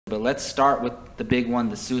But let's start with the big one,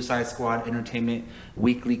 the Suicide Squad Entertainment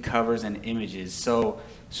Weekly covers and images. So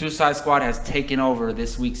Suicide Squad has taken over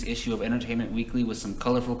this week's issue of Entertainment Weekly with some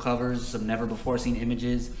colorful covers, some never-before-seen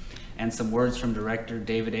images, and some words from director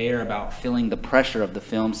David Ayer about feeling the pressure of the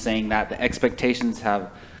film, saying that the expectations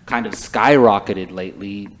have kind of skyrocketed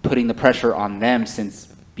lately, putting the pressure on them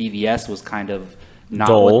since BVS was kind of not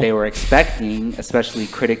what they were expecting, especially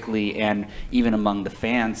critically and even among the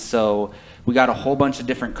fans. So we got a whole bunch of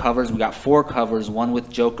different covers. We got 4 covers, one with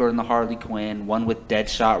Joker and the Harley Quinn, one with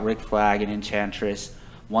Deadshot, Rick Flag, and Enchantress,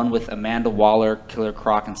 one with Amanda Waller, Killer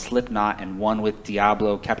Croc, and Slipknot, and one with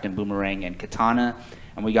Diablo, Captain Boomerang, and Katana.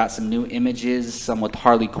 And we got some new images, some with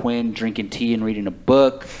Harley Quinn drinking tea and reading a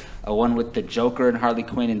book, one with the Joker and Harley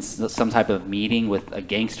Quinn in some type of meeting with a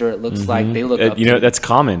gangster, it looks like. They look up you know, that's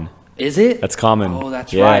common. Is it? That's common. Oh,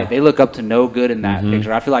 that's right. They look up to no good in that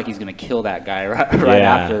picture. I feel like he's going to kill that guy right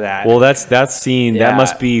after that. Well, that scene, that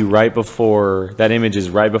must be right before, that image is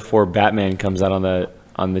right before Batman comes out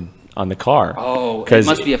on the car. Oh, it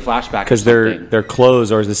must be a flashback. Because their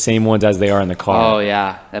clothes are the same ones as they are in the car. Oh,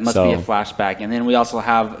 yeah. That must be a flashback. And then we also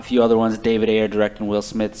have a few other ones, David Ayer directing Will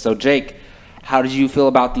Smith. So, Jake, how did you feel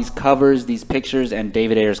about these covers, these pictures, and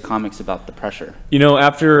David Ayer's comics about the pressure? You know,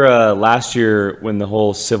 after last year when the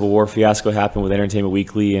whole Civil War fiasco happened with Entertainment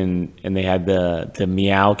Weekly and they had the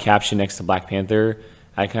meow caption next to Black Panther,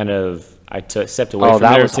 I stepped away from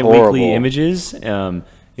Entertainment Weekly images. You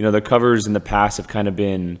know, the covers in the past have kind of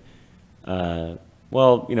been,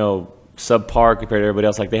 well, you know, subpar compared to everybody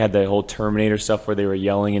else. Like they had the whole Terminator stuff where they were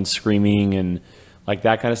yelling and screaming and like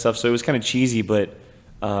that kind of stuff. So it was kind of cheesy, but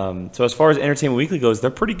so as far as Entertainment Weekly goes,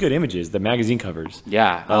 they're pretty good images, the magazine covers.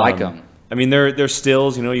 Yeah, I like them. I mean, they're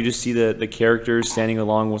stills, you know, you just see the characters standing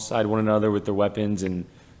alongside one another with their weapons, and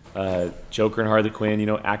Joker and Harley Quinn, you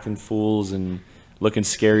know, acting fools and looking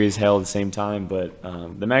scary as hell at the same time. But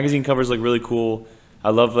the magazine covers look really cool.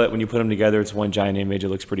 I love that when you put them together, it's one giant image. It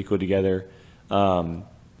looks pretty cool together. I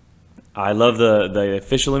love the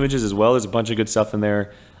official images as well. There's a bunch of good stuff in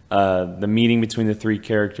there. The meeting between the 3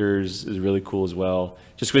 characters is really cool as well.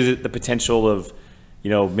 Just with the potential of,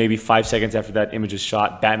 you know, maybe 5 seconds after that image is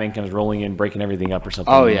shot, Batman comes rolling in, breaking everything up or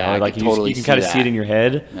something. Oh, yeah. You know? Like you can kind of see it in your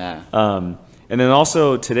head. Yeah. And then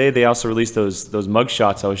also today they also released those mug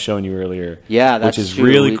shots I was showing you earlier. Yeah, that's which is true.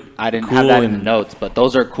 really I didn't cool have that in the notes, but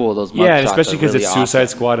those are cool. Those mug shots especially because really it's Suicide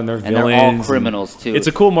awesome. Squad and they're villains. And they're all criminals too. It's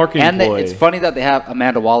a cool marketing ploy. It's funny that they have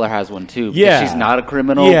Amanda Waller has one too. Yeah, she's not a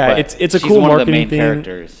criminal. Yeah, but it's a she's cool one marketing of the main thing.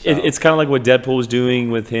 Characters. So. It's kind of like what Deadpool was doing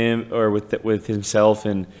with him or with himself,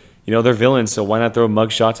 and you know they're villains, so why not throw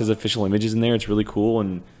mug shots as official images in there? It's really cool.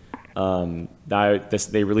 And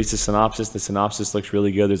they released a synopsis. The synopsis looks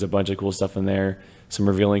really good. There's a bunch of cool stuff in there, some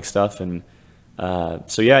revealing stuff, and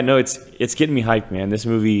so yeah, no, it's getting me hyped, man. This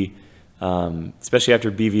movie, especially after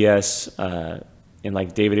BVS, and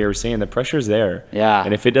like David Ayer was saying, the pressure's there. Yeah.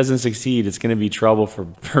 And if it doesn't succeed, it's going to be trouble for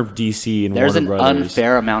DC and Warner Brothers. There's an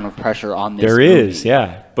unfair amount of pressure on this movie. There is,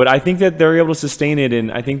 yeah. But I think that they're able to sustain it,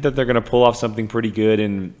 and I think that they're going to pull off something pretty good,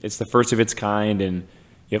 and it's the first of its kind, and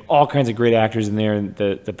you have all kinds of great actors in there, and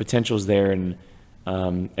the potential's there, and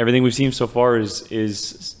everything we've seen so far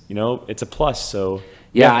is you know, it's a plus, so...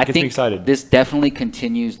 Yeah, I it gets me think excited. This definitely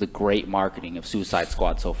continues the great marketing of Suicide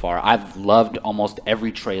Squad so far. I've loved almost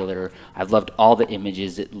every trailer. I've loved all the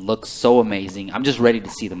images. It looks so amazing. I'm just ready to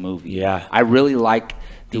see the movie. Yeah. I really like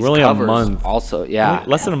these We're only covers. A month. Also, yeah.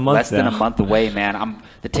 Less than a month. Less than a month away, man.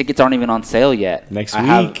 The tickets aren't even on sale yet. Next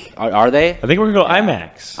week. Are they? I think we're going to go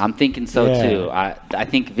IMAX. I'm thinking so too. I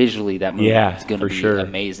think visually that movie is going to be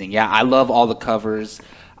amazing. Yeah, I love all the covers.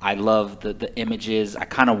 I love the images.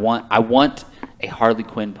 I want a Harley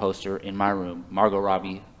Quinn poster in my room. Margot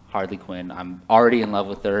Robbie, Harley Quinn. I'm already in love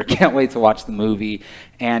with her. Can't wait to watch the movie.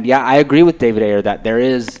 And yeah, I agree with David Ayer that there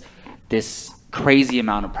is this crazy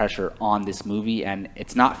amount of pressure on this movie, and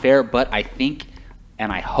it's not fair, but I think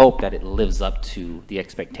and I hope that it lives up to the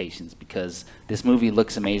expectations, because this movie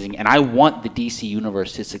looks amazing, and I want the DC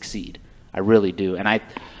universe to succeed. I really do. And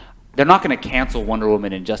they're not going to cancel Wonder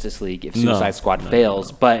Woman and Justice League if Suicide Squad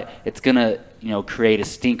fails, but it's going to, create a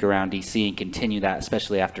stink around DC and continue that,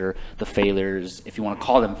 especially after the failures, if you want to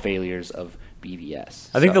call them failures, of BVS.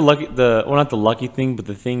 I think not the lucky thing, but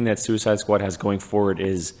the thing that Suicide Squad has going forward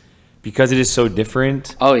is because it is so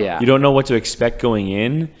different. Oh yeah. You don't know what to expect going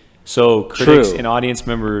in, so critics and audience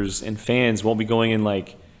members and fans won't be going in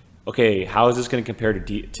like, okay, how is this going to compare to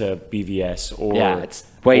BVS or it's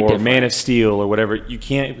way different. Man of Steel or whatever? You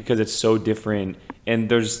can't, because it's so different, and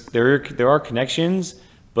there are connections,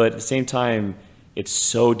 but at the same time, it's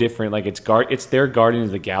so different. Like it's their Guardians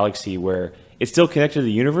of the Galaxy, where it's still connected to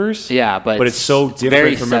the universe. Yeah, but it's so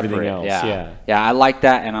different from everything else. Yeah, I like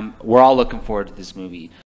that, and we're all looking forward to this movie.